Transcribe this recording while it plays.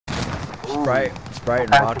Sprite and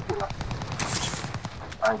vodka.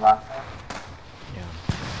 Yeah.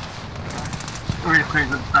 We're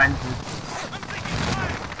crazy signs.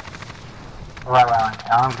 Well,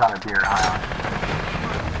 Alan's got a beer.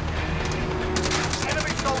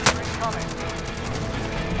 Enemy soldier incoming.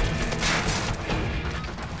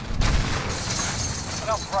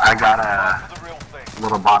 I got a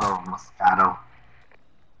little bottle of Moscato.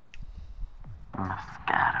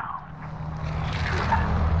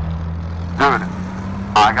 Dude,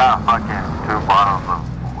 I got fucking 2 bottles of,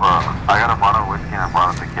 I got a bottle of whiskey and a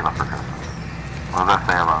bottle of tequila for Christmas. What does that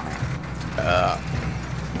say about me?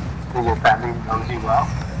 Think your family knows you well?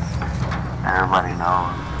 Everybody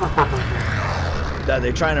knows. That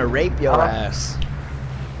they trying to rape your ass.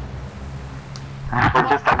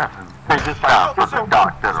 They're just out for the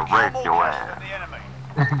doctor to rape your ass.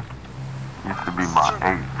 Used to be my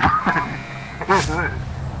age.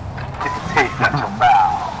 Take that to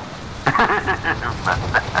mouth.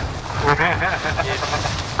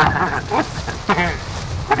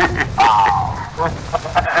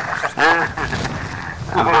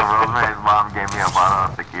 Rosemary's mom gave me a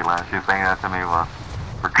bottle of tequila and she sang that to me once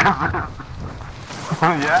for Christmas.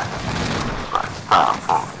 Yeah? Time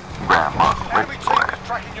for grandma. Enemy team is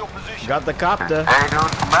tracking your position. Got the copter. Hey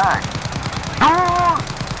dude, come back. Dude!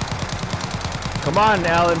 Come on,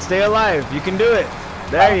 Alan, stay alive. You can do it.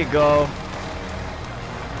 There you go.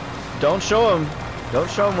 Don't show him. Don't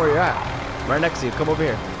show him where you're at. Right next to you. Come over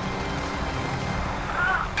here.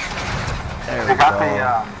 There we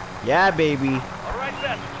go. Yeah, baby.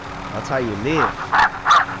 That's how you live.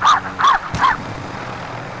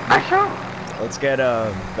 Let's get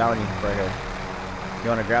a bounty right here. You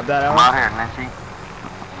want to grab that, Alan? Come out here, Nancy.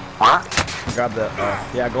 What? Grab the.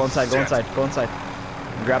 Yeah, go inside. Go inside. Go inside.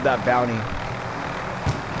 And grab that bounty.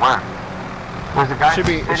 Where? There's a guy.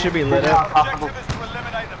 It should be lit up. Objective is to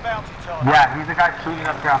eliminate the bounty target. Yeah, he's the guy shooting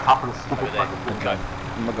up here on top of the stupid fucking thing. Okay.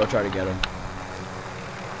 I'm gonna go try to get him.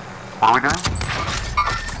 What are we doing?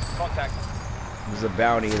 Contact. There's a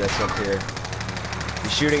bounty that's up here.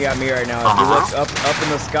 He's shooting at me right now. If you look up in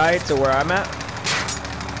the sky to where I'm at,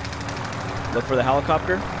 look for the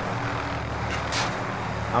helicopter.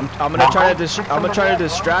 I'm gonna try to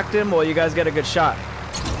distract him while you guys get a good shot.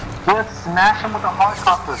 Just smash him with a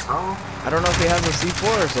helicopter, bro. I don't know if he has a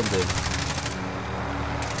C4 or something.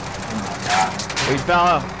 Oh my god. He fell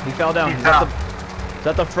out. He fell down. He's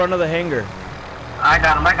at the front of the hangar. I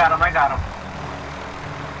got him.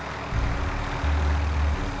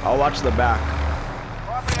 I'll watch the back.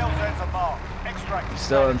 Primary LZs are marked. Extract. He's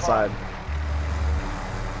still inside.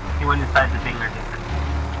 He went inside the hangar.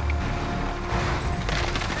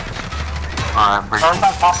 Alright, bring He's on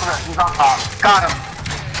top of it. He's on top. Got him.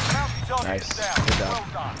 Nice. Good job.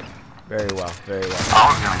 Very well. Very well. I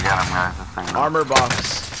was gonna get him, guys. This thing. Armor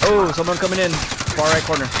box. Oh, someone coming in. Far right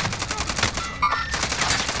corner.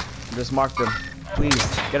 Just marked him. Please,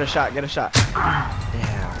 get a shot. Get a shot.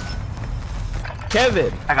 Damn.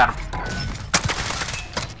 Kevin. I got him.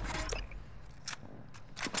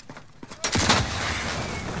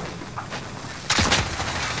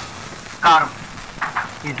 Got him.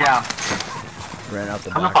 He's down. Ran out the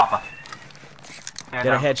I'm the back. papa. Yeah,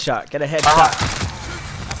 Get a headshot. Get a headshot.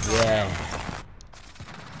 Yeah.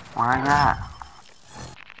 Where are you at?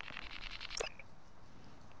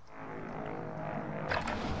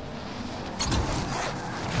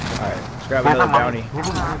 Alright, let's grab another bounty.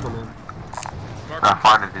 I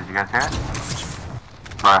farted, did you guys hear it?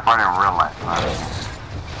 No, I farted in real life.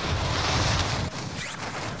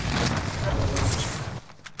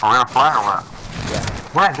 Are we gonna fly or what? Yeah.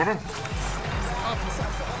 When? Did it?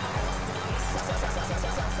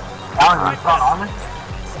 Alan, you saw an armor?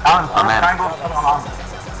 Alan, I'm in. triangle on armor.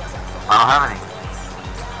 I don't have any.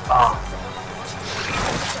 Oh.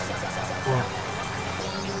 Yeah.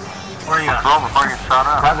 Where are you at? Throw before I get shot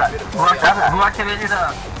up. Grab that. Who activated the...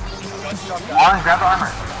 Alan, grab the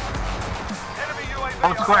armor. Enemy UAV.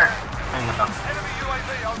 Hold square. Enemy UAV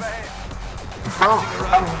overhead. Bro, we're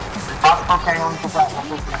coming. Okay, on to that.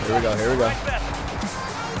 Here we go. Here we go.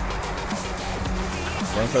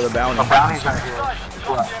 Going for the bounty. The bounty's right here.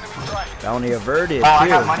 What? Bounty averted. Oh, I too.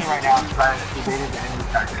 got money right now because I evaded the enemy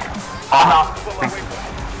target.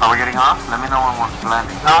 Are we getting off? Let me know when we're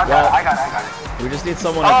landing. No, I got it. We just need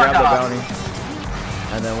someone to grab the bounty.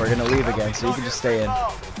 And then we're gonna leave again, so you can just stay in.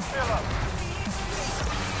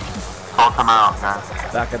 Call them out, guys.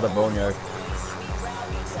 Back at the boneyard.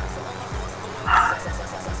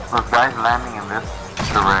 Those guys landing in this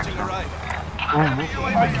direction.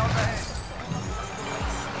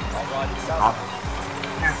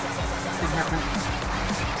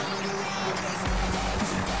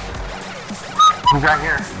 He's right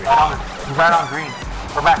here. He's right on green.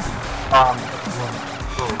 We're back.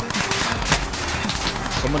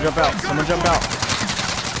 Someone jump out. Someone jump out.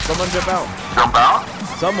 Someone jump out. Jump out?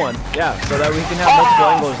 Someone. Yeah, so that we can have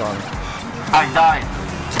multiple angles on it. I died.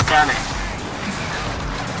 Damn it.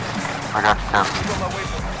 I got you, Kev.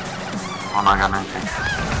 Oh no, I got an empty.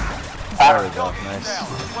 There we go. Nice.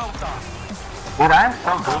 Well done. Dude, I am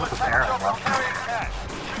so good with this arrow, bro. Carrying cash.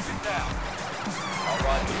 Shoot it down. All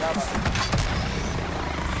right, cover.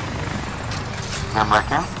 Come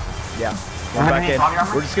back in? Yeah. One back in.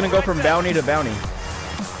 We're just gonna go from bounty to bounty.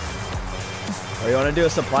 Oh, you wanna do a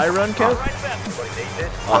supply run, Kev?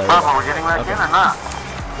 What's up? Are we getting back in or not?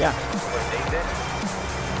 Yeah.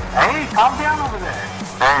 Hey, calm down over there.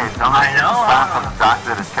 Hey, don't I know, for the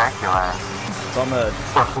doctor to check your ass. It's on the.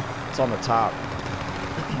 It's on the top.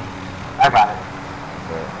 I got it.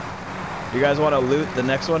 You guys want to loot the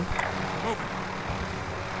next one?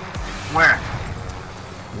 Where?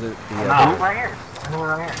 Is it the, No, right here.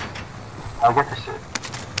 Right here. I'll get the shit.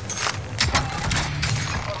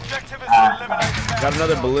 Objective is to eliminate the got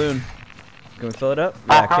another balloon. Can we fill it up?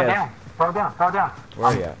 Oh, Yeah, throw it Kev. down. Throw it down. Throw it down. Where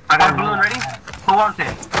are you at? I got a balloon ready. Who wants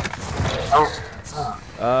it?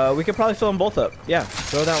 Oh. We could probably fill them both up. Yeah,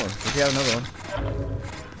 throw that one. If you have another one.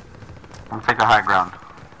 I'm gonna take the high ground.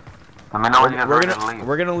 Let me know when you guys are ready to leave.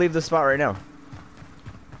 We're gonna leave the spot right now.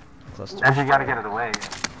 Cluster. And you gotta get it away.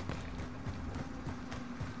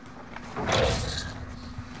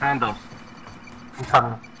 Handle. I'm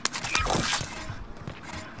coming.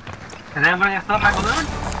 Is everybody still my balloon?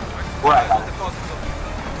 Where I got it.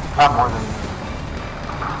 Not more than.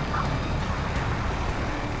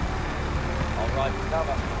 All right,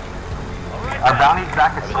 cover. All right, Our bounty's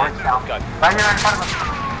back at Sword Town. Right here in front of us.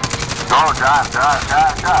 Go, drive. Got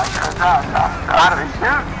him.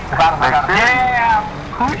 Shoot. Got him. Yeah.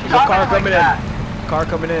 Who's There's a car coming in. Car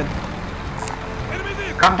coming in.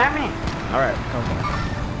 Come get me. Alright, come on.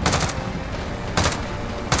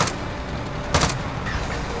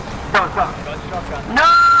 Go. No!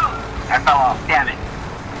 I fell off. Damn it.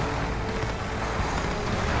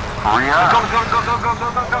 Hurry up. Go.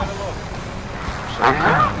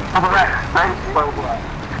 Alright.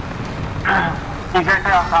 He's right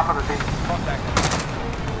there on top of the thing. contact.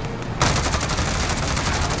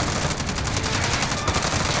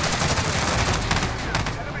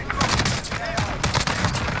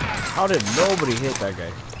 How did nobody hit that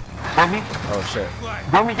guy? Get me. Oh shit.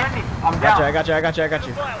 Get me. I'm down. I got you. I got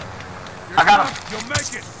him. You'll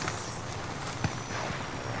make it.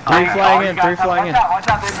 Three flying in, three flying in. Watch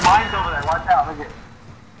out, there's mines over there. Watch out, look at.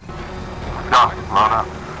 Go. Load up.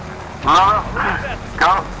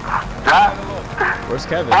 Go. Drive. Where's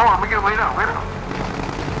Kevin? Oh, let me get wait up.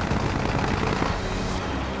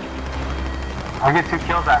 I'll get 2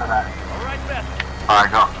 kills out of that. All right, Beth. Alright,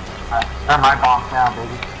 go. They're my bombs now,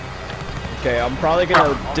 baby. Okay, I'm probably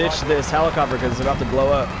gonna ditch this helicopter because it's about to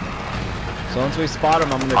blow up. So once we spot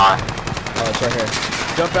him, I'm gonna. Alright. Oh, it's right here.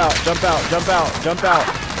 Jump out!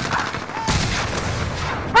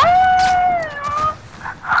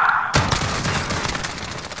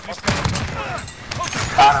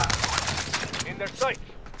 Got him. In their sight.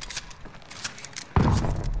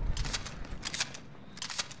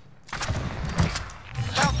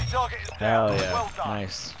 Bounty target is down. Hell yeah! Well done.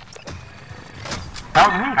 Nice.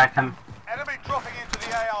 Help me. I can. Enemy dropping into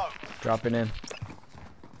the AO. Dropping in.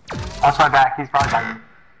 Watch my back. He's probably back.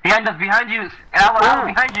 Behind us, behind you.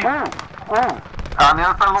 Alan, behind you. On the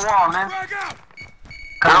other side of the wall, man.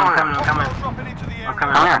 Coming. Hostiles dropping into the area. Come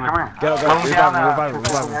here. Go. Going down, Revive him.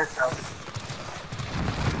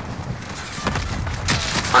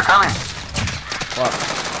 We're coming. What?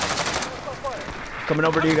 Coming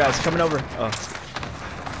over to you guys. Coming over. Oh.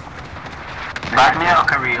 Back me up. I'll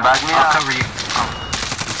cover you. Back me I'll up. cover you.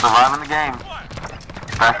 Surviving the game.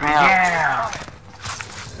 Back me up. Yeah.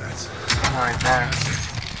 Right there.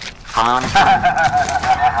 Come on.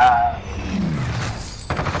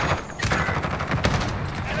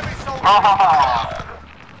 Enemy soldier. Oh.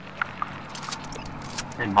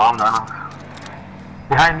 They bombed on him.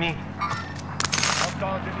 Behind me.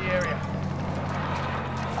 Hostiles in the area.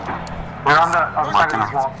 We're on the other side of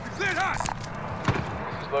this wall. This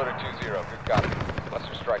is loader 2-0. Good copy.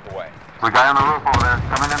 Cluster strike away. There's a guy on the roof over there.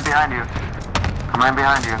 Coming in behind you.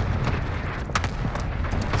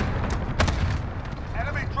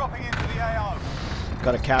 Enemy dropping into the AO.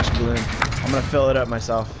 Got a cash balloon. I'm gonna fill it up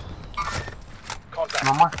myself. Contact.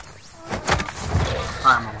 No more.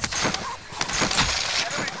 Enemy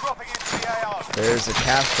dropping into the AO. There's a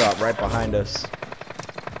cash drop right behind us.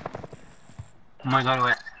 Oh my god,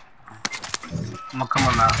 wait. I'm gonna come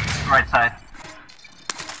on the right side.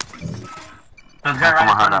 There's a guy right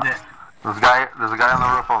in front of it. There's a guy on the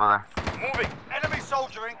roof over there. Moving. Enemy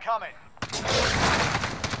soldier incoming.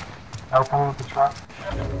 Open with the truck.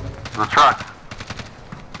 The truck.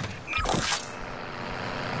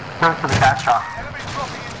 Turn for the cash shop. Enemy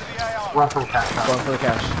dropping into the AR. Run for the cash shop. Going for the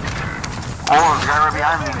cash. Oh, there's a guy right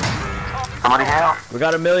behind me. Somebody help. We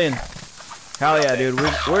got 1 million. Hell yeah, dude.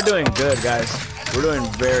 We're doing good, guys. We're doing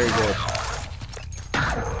very good.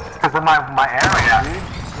 Because of my area, dude.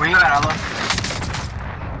 Where you at, Ella?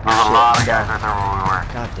 There's a lot of guys right there where we were.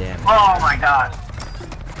 God damn it. Oh my god.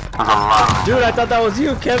 There's a lot of them. Dude, I thought that was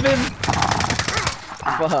you, Kevin.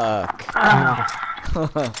 Fuck.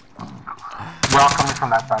 We're all coming from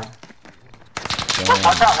that side. Damn.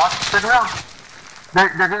 Watch out, watch. Turn around. They're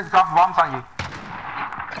gonna drop bombs on you.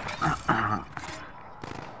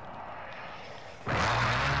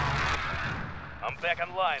 I'm back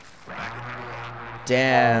online.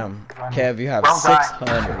 Damn. Kev, you have Well done.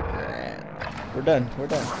 600 grand. We're done. We're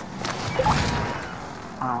done.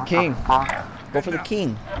 What King. the fuck? Go for the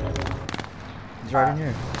king. He's right in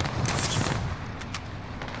here.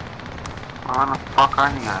 Where the fuck are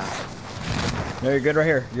you guys? No, you're good right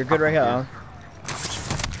here. You're good right here, Alan.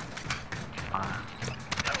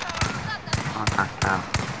 Okay, yeah.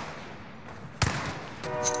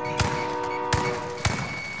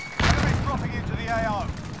 Enemy dropping into the AO.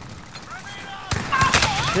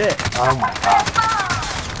 Shit. Oh my god.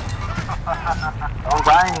 Don't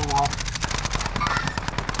die anymore.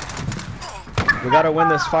 We gotta win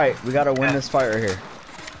this fight. We gotta win this fight right here.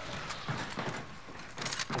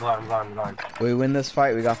 I'm going. We win this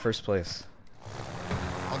fight, we got first place.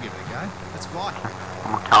 I'll give it a go. Let's fly.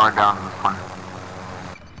 I'm gonna cower down in this corner.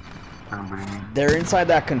 Anybody need? They're inside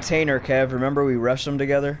that container, Kev. Remember we rushed them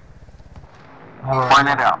together? Find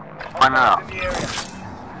it out. Find it out. In the area.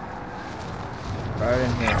 Right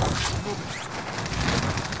in here.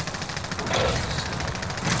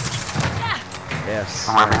 Yes.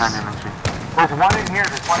 I'm right behind you, Minchie. There's one in here.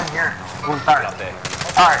 Sorry.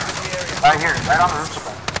 Alright. Right here. Right on the roof.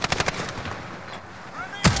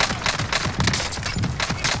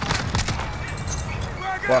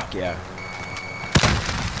 Fuck yeah.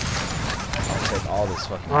 I'll take all this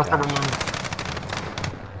fucking Run for the cash. moon.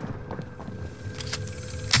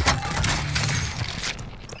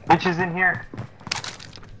 Bitch is in here.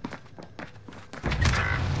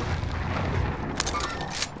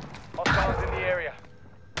 Hostiles in the area.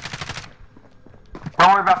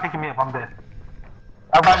 Don't worry about picking me up. I'm dead.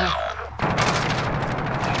 Everybody just...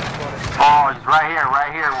 Oh, he's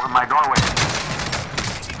right here with my doorway.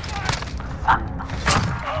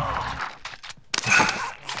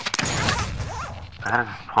 I had to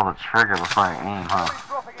just pull the trigger before I aim, huh?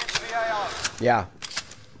 Dropping into the AO. Yeah.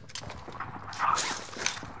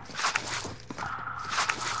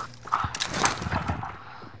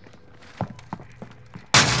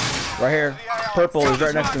 Right here. Purple is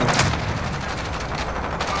right next to me.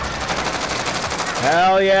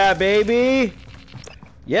 Hell yeah, baby!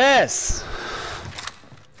 Yes!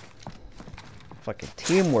 Fucking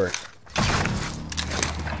teamwork.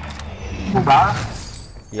 You got it?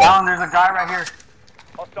 Yeah. Alan, there's a guy right here.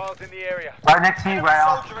 Hostiles in the area. Right next to you, Enemy right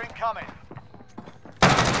Alan. soldier incoming.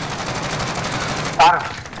 Got him.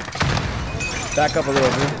 Back up a little,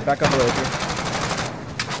 Drew. Back up a little, Drew.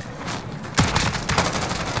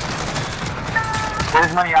 Get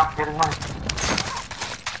his money out. Get his money.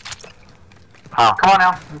 How? Come on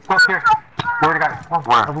now. Let's go up here. Where the guy? Come on.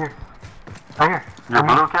 Where? Over here. Right here. You're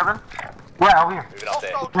blue, Kevin? Yeah, over here. Moving up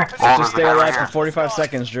there. Hostile dropping Oh, into Just there's a stay guy right alive here. for 45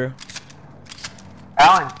 seconds, Drew.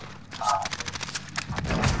 Alan.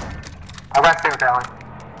 I gotta stay with Alan.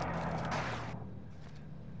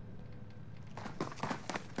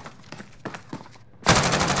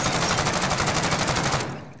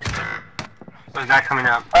 There's a guy coming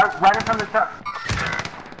up. Right in front of the truck.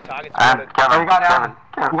 Target And spotted. Kevin. Oh, you got Alan.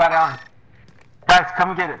 Kevin. You got Alan. Guys, come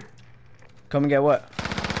and get it. Come and get what?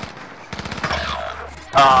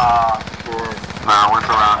 Nah, we're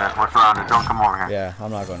surrounded. We're surrounded. Don't come over here. Yeah,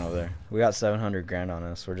 I'm not going over there. We got 700 grand on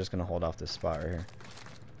us. We're just gonna hold off this spot right here.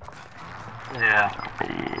 Yeah.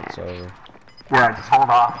 It's over. Yeah, just hold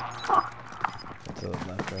off. To the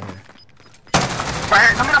left right here. Right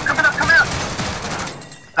here, coming up.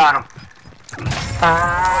 Got him.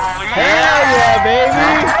 Hell yeah, baby!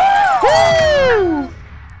 Woo!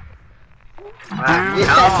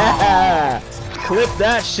 Yeah! Clip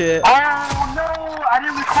that shit. Oh no, I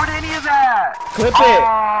didn't record any of that. Clip it.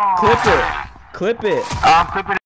 Oh. Clip it. Clip it. I'm clipping it.